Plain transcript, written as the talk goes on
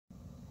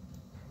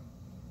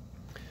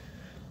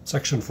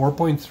Section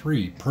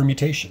 4.3,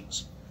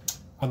 Permutations.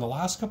 On the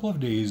last couple of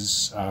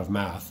days of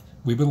math,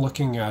 we've been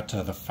looking at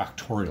the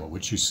factorial,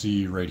 which you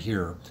see right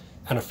here.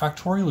 And a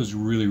factorial is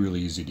really, really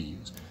easy to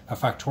use. A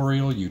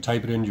factorial, you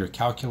type it into your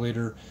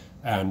calculator,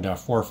 and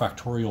 4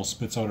 factorial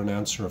spits out an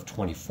answer of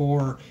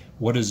 24.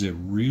 What does it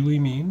really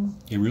mean?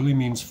 It really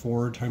means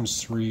 4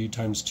 times 3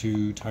 times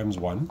 2 times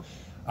 1.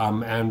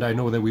 And I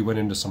know that we went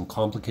into some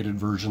complicated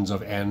versions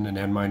of n and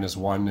n minus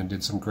 1 and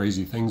did some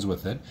crazy things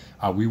with it.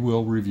 We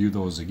will review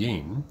those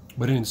again.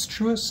 But in its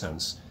truest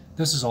sense,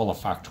 this is all a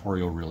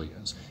factorial really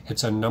is.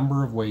 It's a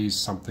number of ways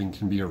something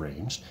can be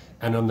arranged.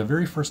 And on the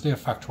very first day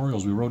of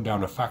factorials, we wrote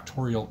down a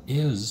factorial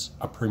is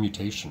a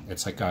permutation.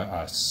 It's like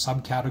a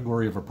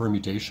subcategory of a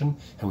permutation,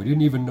 and we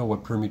didn't even know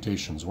what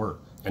permutations were.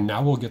 And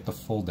now we'll get the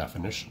full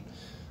definition.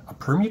 A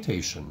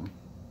permutation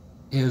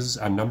is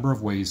a number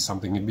of ways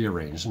something can be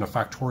arranged, and a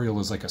factorial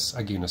is like,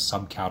 again, a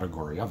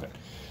subcategory of it.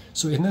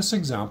 So in this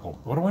example,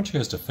 what I want you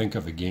guys to think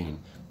of again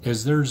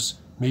is there's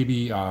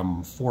maybe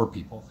 4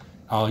 people.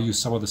 I'll use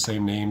some of the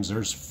same names.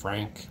 There's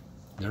Frank,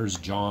 there's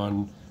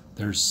John,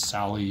 there's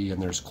Sally,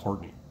 and there's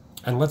Courtney.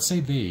 And let's say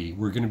they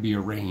were going to be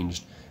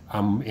arranged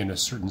in a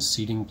certain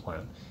seating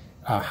plan.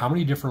 How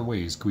many different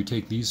ways could we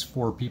take these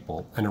 4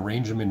 people and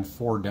arrange them in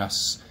 4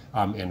 desks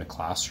in a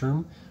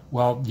classroom?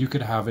 Well, you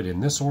could have it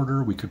in this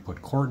order. We could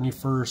put Courtney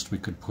first. We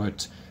could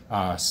put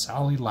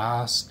Sally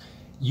last.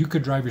 You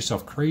could drive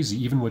yourself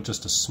crazy, even with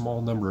just a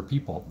small number of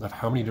people, of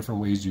how many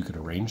different ways you could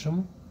arrange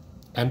them.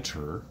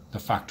 Enter the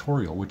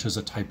factorial, which is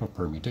a type of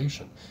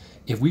permutation.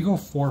 If we go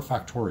 4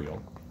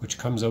 factorial, which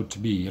comes out to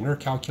be, in our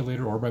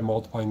calculator or by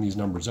multiplying these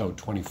numbers out,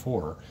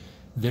 24,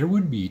 there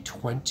would be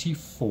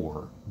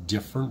 24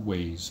 different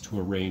ways to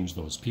arrange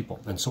those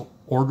people. And so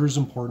order is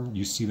important.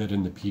 You see that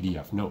in the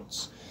PDF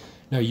notes.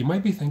 Now you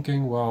might be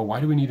thinking, well, why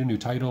do we need a new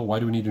title? Why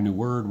do we need a new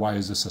word? Why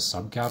is this a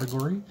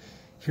subcategory?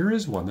 Here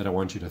is one that I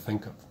want you to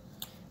think of.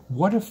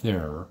 What if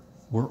there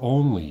were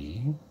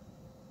only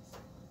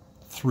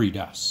 3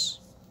 desks?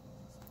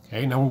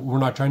 Okay, now we're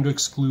not trying to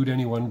exclude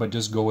anyone, but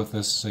just go with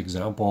this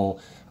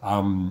example.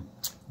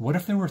 What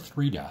if there were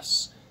 3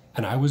 desks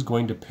and I was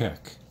going to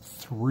pick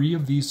 3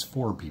 of these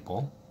 4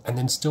 people and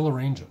then still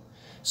arrange them?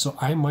 So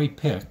I might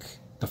pick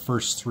the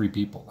first 3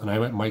 people, and I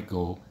might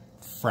go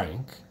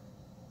Frank,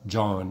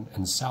 John,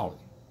 and Sally.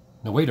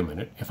 Now wait a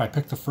minute, if I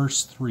pick the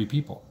first 3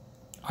 people,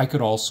 I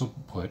could also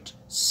put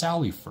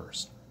Sally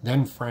first,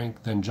 then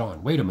Frank, then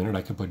John. Wait a minute,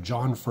 I could put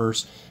John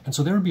first, and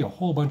so there would be a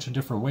whole bunch of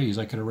different ways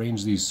I could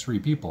arrange these 3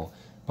 people.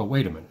 But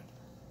wait a minute,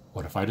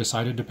 what if I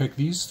decided to pick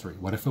these 3?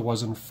 What if it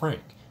wasn't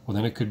Frank? Well,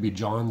 then it could be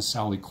John,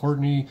 Sally,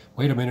 Courtney.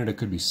 Wait a minute, it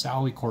could be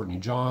Sally, Courtney,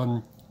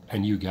 John,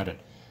 and you get it.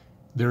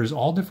 There's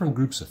all different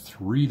groups of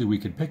 3 that we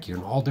could pick here,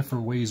 and all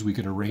different ways we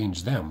could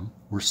arrange them.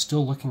 We're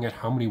still looking at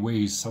how many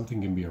ways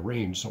something can be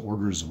arranged, so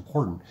order is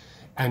important.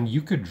 And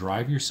you could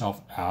drive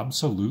yourself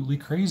absolutely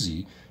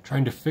crazy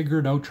trying to figure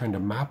it out, trying to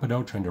map it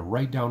out, trying to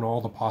write down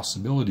all the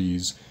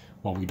possibilities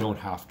while we don't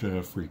have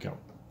to freak out.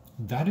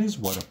 That is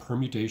what a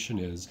permutation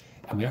is.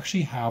 And we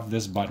actually have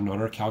this button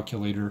on our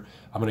calculator.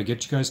 I'm going to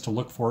get you guys to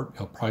look for it.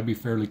 It'll probably be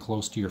fairly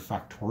close to your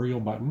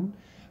factorial button.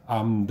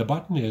 The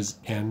button is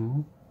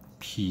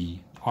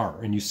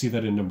NPR, and you see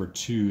that in number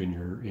 2 in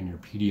your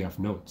PDF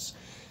notes.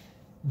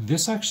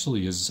 This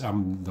actually is,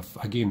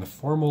 again, the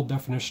formal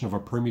definition of a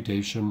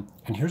permutation,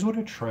 and here's what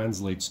it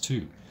translates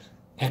to.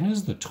 N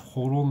is the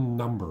total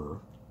number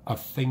of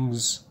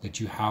things that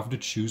you have to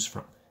choose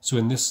from. So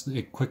in this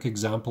quick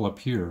example up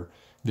here,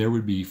 there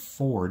would be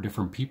 4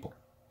 different people.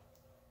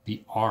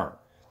 The R,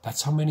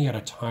 that's how many at a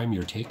time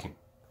you're taking.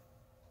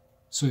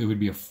 So it would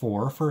be a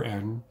 4 for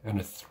N and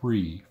a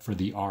 3 for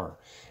the R.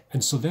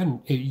 And so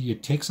then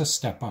it takes a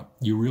step up.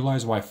 You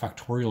realize why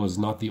factorial is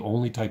not the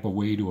only type of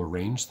way to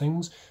arrange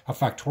things. A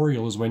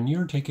factorial is when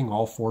you're taking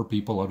all 4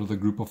 people out of the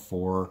group of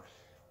 4.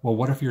 Well,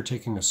 what if you're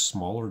taking a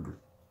smaller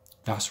group?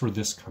 That's where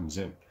this comes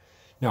in.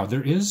 Now,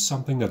 there is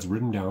something that's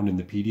written down in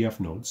the PDF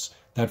notes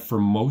that for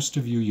most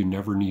of you, you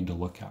never need to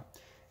look at.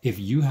 If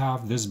you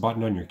have this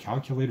button on your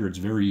calculator, it's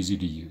very easy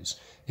to use.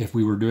 If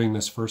we were doing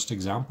this first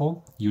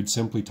example, you'd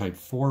simply type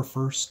 4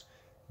 first,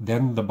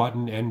 then the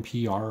button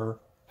NPR,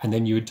 and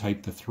then you would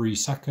type the 3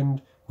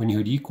 second. When you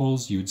hit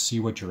equals, you'd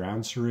see what your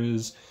answer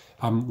is.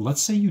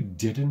 Let's say you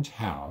didn't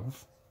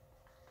have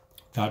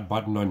that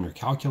button on your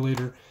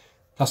calculator.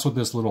 That's what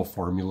this little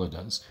formula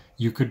does.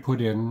 You could put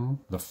in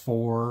the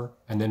 4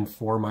 and then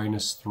 4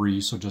 minus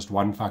 3, so just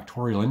 1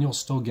 factorial, and you'll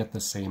still get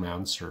the same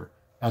answer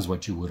as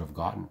what you would have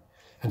gotten.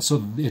 And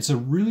so it's a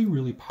really,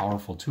 really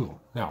powerful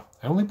tool. Now,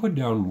 I only put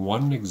down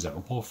 1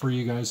 example for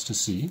you guys to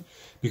see,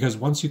 because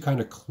once you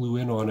kind of clue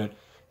in on it,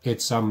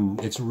 it's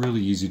really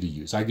easy to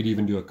use. I could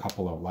even do a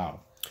couple out loud.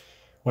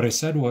 What I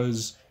said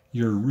was,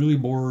 you're really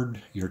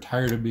bored, you're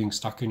tired of being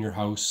stuck in your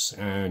house,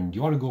 and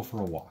you want to go for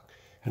a walk.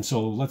 And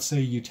so let's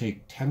say you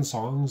take 10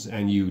 songs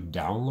and you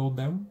download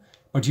them,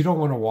 but you don't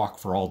want to walk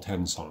for all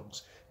 10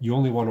 songs. You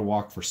only want to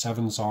walk for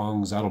 7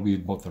 songs. That'll be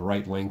about the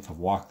right length of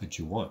walk that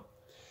you want.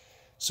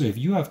 So if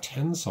you have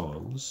 10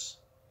 songs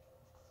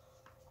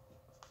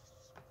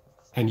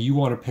and you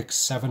want to pick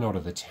 7 out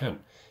of the 10,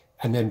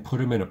 and then put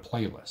them in a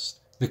playlist.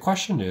 The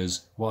question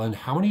is, well, in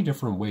how many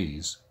different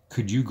ways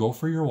could you go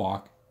for your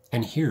walk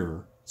and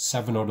hear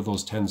 7 out of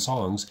those 10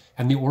 songs?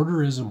 And the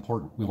order is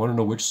important. We want to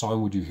know which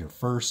song would you hear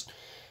first,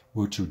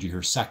 which would you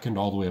hear second,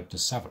 all the way up to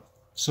 7.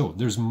 So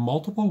there's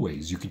multiple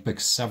ways you could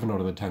pick 7 out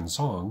of the 10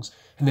 songs.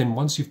 And then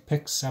once you've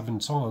picked 7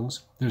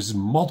 songs, there's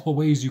multiple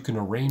ways you can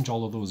arrange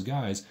all of those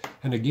guys.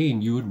 And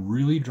again, you would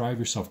really drive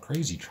yourself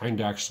crazy trying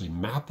to actually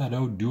map that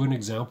out, do an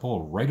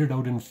example, write it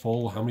out in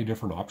full, how many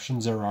different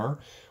options there are.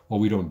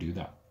 Well, we don't do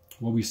that.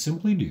 What we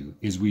simply do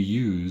is we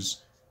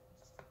use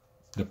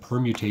the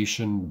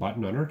permutation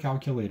button on our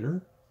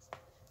calculator,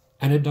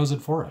 and it does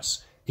it for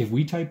us. If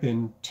we type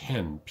in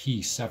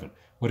 10p7,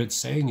 what it's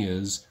saying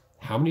is,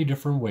 how many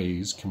different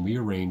ways can we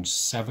arrange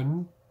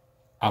 7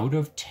 out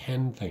of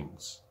 10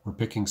 things? We're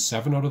picking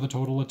 7 out of the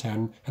total of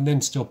 10 and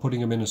then still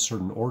putting them in a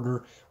certain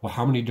order. Well,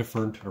 how many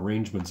different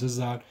arrangements is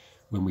that?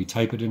 When we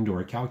type it into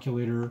our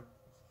calculator,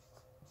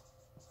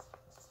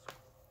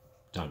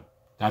 done.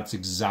 That's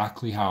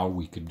exactly how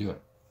we could do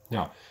it.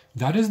 Now,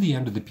 that is the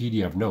end of the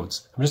PDF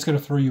notes. I'm just going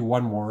to throw you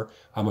one more.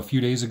 A few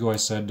days ago I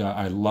said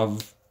I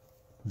love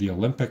the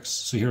Olympics.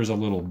 So here's a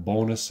little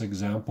bonus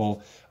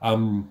example.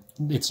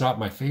 It's not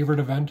my favorite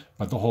event,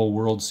 but the whole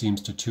world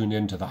seems to tune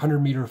in to the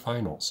 100-meter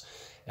finals.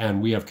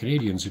 And we have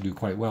Canadians who do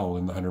quite well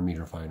in the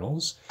 100-meter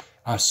finals.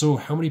 So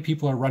how many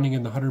people are running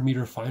in the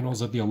 100-meter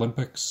finals at the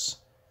Olympics?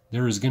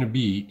 There is going to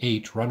be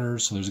 8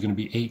 runners, so there's going to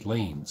be 8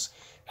 lanes.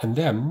 And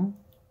then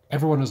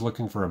everyone is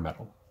looking for a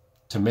medal.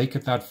 To make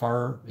it that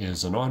far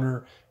is an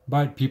honor,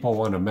 but people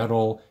want a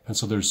medal, and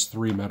so there's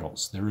 3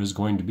 medals. There is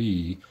going to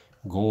be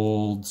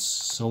gold,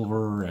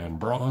 silver, and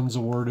bronze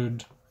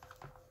awarded.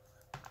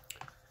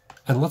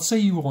 And let's say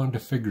you wanted to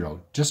figure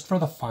out, just for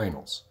the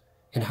finals,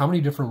 in how many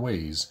different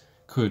ways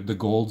could the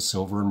gold,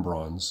 silver, and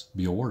bronze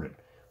be awarded?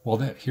 Well,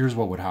 here's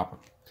what would happen.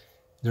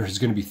 There's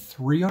going to be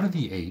 3 out of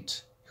the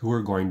 8 who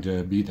are going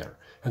to be there.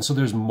 And so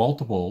there's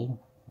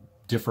multiple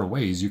different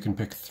ways. You can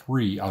pick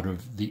 3 out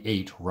of the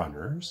 8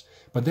 runners.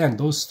 But then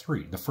those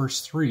 3, the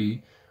first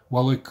 3,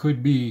 well, it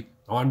could be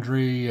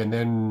Andre and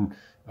then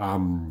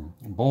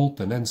Bolt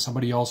and then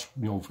somebody else,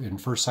 in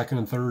first, second,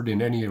 and third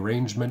in any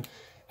arrangement.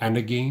 And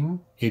again,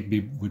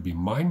 would be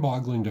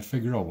mind-boggling to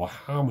figure out, well,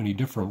 how many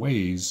different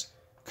ways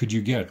could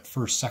you get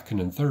first, second,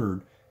 and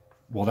third?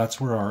 Well, that's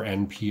where our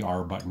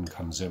NPR button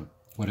comes in.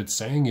 What it's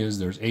saying is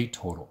there's 8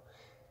 total.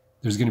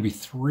 There's going to be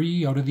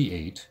 3 out of the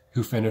 8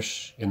 who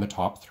finish in the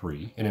top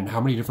 3. And in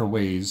how many different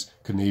ways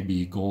can they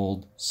be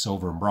gold,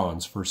 silver, and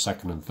bronze, first,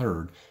 second, and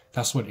third?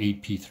 That's what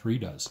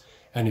 8p3 does.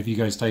 And if you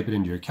guys type it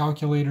into your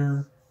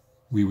calculator,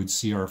 we would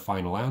see our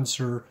final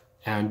answer.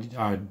 And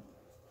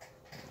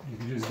you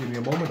can just give me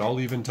a moment. I'll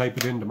even type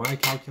it into my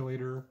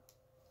calculator.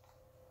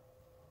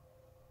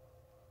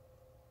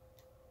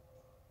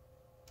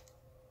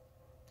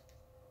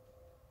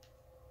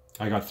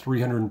 I got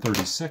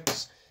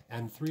 336,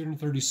 and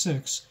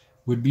 336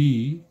 would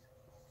be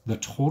the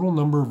total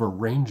number of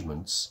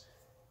arrangements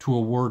to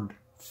award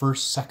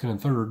first, second,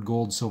 and third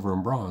gold, silver,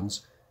 and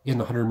bronze in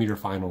the 100-meter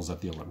finals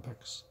at the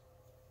Olympics.